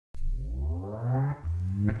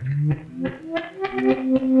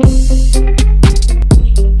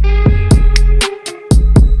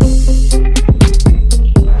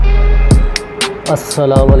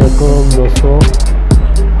अस्सलामुअलैकुम दोस्तों,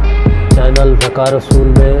 चैनल ज़कार रसूल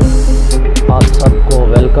में आप सबको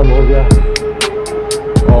वेलकम हो गया।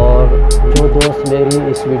 और जो दोस्त मेरी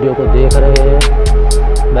इस वीडियो को देख रहे हैं,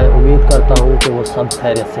 मैं उम्मीद करता हूं कि वो सब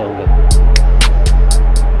खैरियत से होंगे।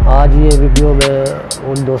 आज ये वीडियो मैं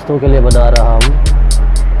उन दोस्तों के लिए बना रहा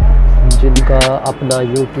हूं जिनका अपना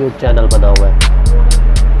यूट्यूब चैनल बना हुआ है।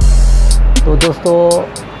 तो दोस्तों,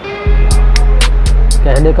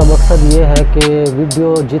 कहने का मकसद ये है कि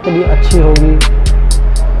वीडियो जितनी अच्छी होगी,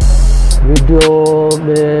 वीडियो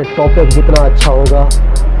में टॉपिक जितना अच्छा होगा,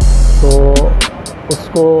 तो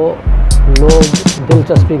उसको लोग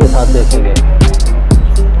दिलचस्पी के साथ देखेंगे।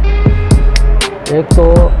 एक तो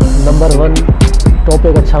नंबर 1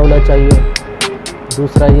 टॉपिक अच्छा होना चाहिए,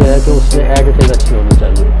 दूसरा ये है कि उसमें एडिटिंग अच्छी होनी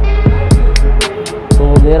चाहिए। तो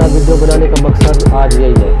मेरा वीडियो बनाने का मकसद आज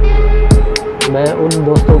यही है। मैं उन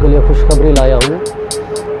दोस्तों के लिए खुशखबरी लाया हूँ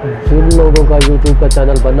जिन लोगों का यूट्यूब का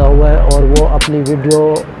चैनल बना हुआ है और वो अपनी वीडियो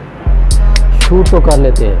शूट तो कर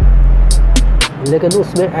लेते हैं, लेकिन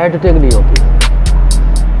उसमें एडिटिंग नहीं होती।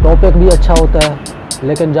 टॉपिक भी अच्छा होता है,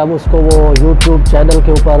 लेकिन जब उसको वो यूट्यूब चैनल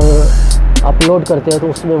के ऊपर अपलोड करते हैं तो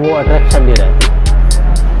उसमें वो अट्रैक्शन नहीं रहती।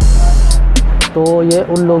 तो ये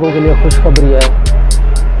उन लोगों के लिए खुशखबरी है।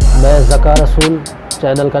 मैं ज़कार रसूल,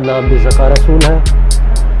 चैनल का नाम भी ज़कार रसूल है।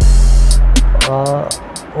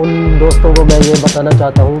 उन दोस्तों को मैं ये बताना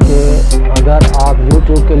चाहता हूँ कि अगर आप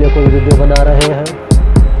YouTube के लिए कोई वीडियो बना रहे हैं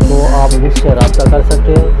तो आप मुझसे रब्ता कर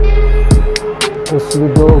सकते हैं। उस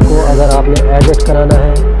वीडियो को अगर आपने एडिट कराना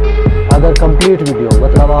है, अगर कंप्लीट वीडियो,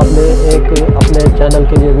 मतलब आपने एक अपने चैनल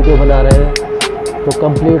के लिए वीडियो बना रहे हैं तो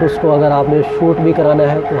कंप्लीट उसको अगर आपने शूट भी कराना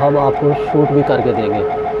है तो हम आपको शूट भी करके देंगे।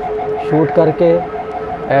 शूट करके,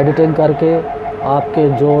 एडिटिंग करके, आपके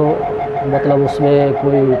जो मतलब उसमें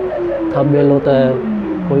कोई थंबनेल होता है,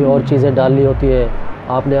 कोई और चीज़ें डालनी होती है,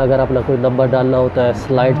 आपने अगर अपना कोई नंबर डालना होता है,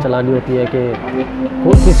 स्लाइड चलानी होती है कि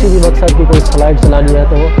किसी भी मकसद की कोई स्लाइड चलानी है,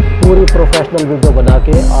 तो पूरी प्रोफेशनल वीडियो बना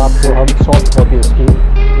के आपको हम सॉफ्ट कॉपी उसकी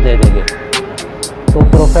दे देंगे। तो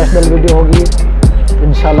प्रोफेशनल वीडियो होगी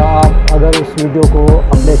इंशाल्लाह। आप अगर उस वीडियो को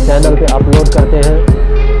अपने चैनल पे अपलोड करते हैं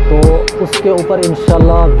तो उसके ऊपर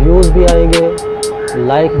इंशाल्लाह व्यूज़ भी आएंगे,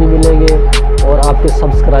 लाइक भी मिलेंगे और आपके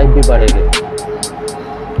सब्सक्राइब भी बढ़ेंगे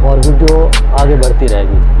और वीडियो आगे बढ़ती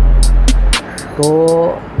रहेगी। तो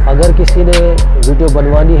अगर किसी ने वीडियो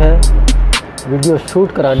बनवानी है, वीडियो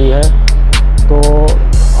शूट करानी है, तो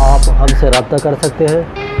आप हमसे रब्ता कर सकते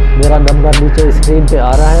हैं। मेरा नंबर नीचे स्क्रीन पे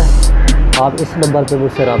आ रहा है, आप इस नंबर पे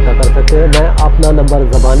मुझसे रब्ता कर सकते हैं। मैं अपना नंबर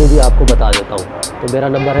ज़बानी भी आपको बता देता हूँ। तो मेरा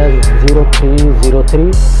नंबर है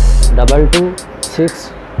 0303 22 6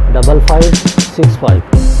 55 65।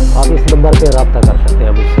 आप इस नंबर पे रब्ता कर सकते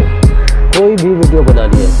हैं मुझसे। कोई भी वीडियो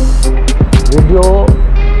बनानी है, वीडियो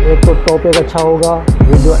एक तो टॉपिक अच्छा होगा,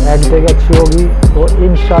 वीडियो एडिटिंग अच्छी होगी, तो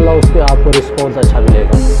इंशाल्लाह उस पर आपको रिस्पॉन्स अच्छा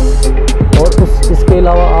मिलेगा। और इसके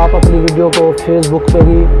अलावा आप अपनी वीडियो को फेसबुक पे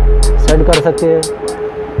भी सेंड कर सकते हैं।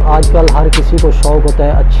 आजकल हर किसी को शौक़ होता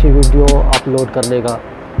है अच्छी वीडियो अपलोड करने का,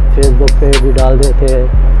 फेसबुक पे भी डाल देते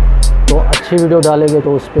हैं। तो अच्छी वीडियो डालेंगे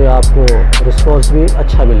तो उस पर आपको रिस्पॉन्स भी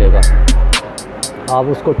अच्छा मिलेगा। आप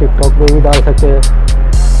उसको टिकटॉक पे भी डाल सकते हैं।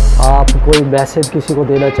 आप कोई मैसेज किसी को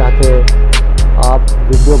देना चाहते हैं, आप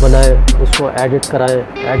वीडियो बनाएं, उसको एडिट कराएं,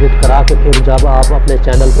 एडिट करा के फिर जब आप अपने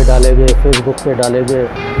चैनल पे डालेंगे, फेसबुक पे डालेंगे,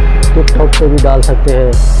 टिकटॉक पे भी डाल सकते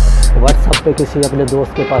हैं, व्हाट्सएप पे किसी अपने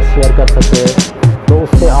दोस्त के पास शेयर कर सकते हैं। तो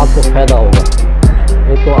उससे आपको फ़ायदा होगा।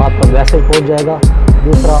 एक तो आपका मैसेज पहुंच जाएगा,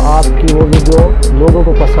 दूसरा आपकी वो वीडियो लोगों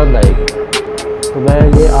को पसंद आएगी। तो मैं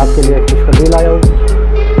ये आपके लिए खुशखबरी लाया हूँ।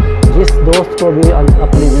 जिस दोस्त को भी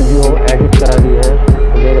अपनी वीडियो एडिट करानी है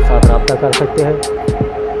मेरे साथ रब्ता कर सकते हैं।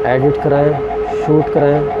 एडिट कराएं, शूट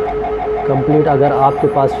कराएं, कंप्लीट अगर आपके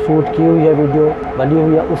पास शूट की हुई है, वीडियो बनी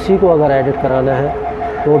हुई है, उसी को अगर एडिट कराना है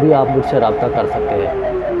तो भी आप मुझसे रब्ता कर सकते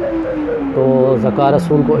हैं। तो ज़कार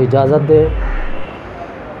रसूल को इजाज़त दें।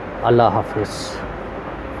 अल्लाह हाफ़िज़।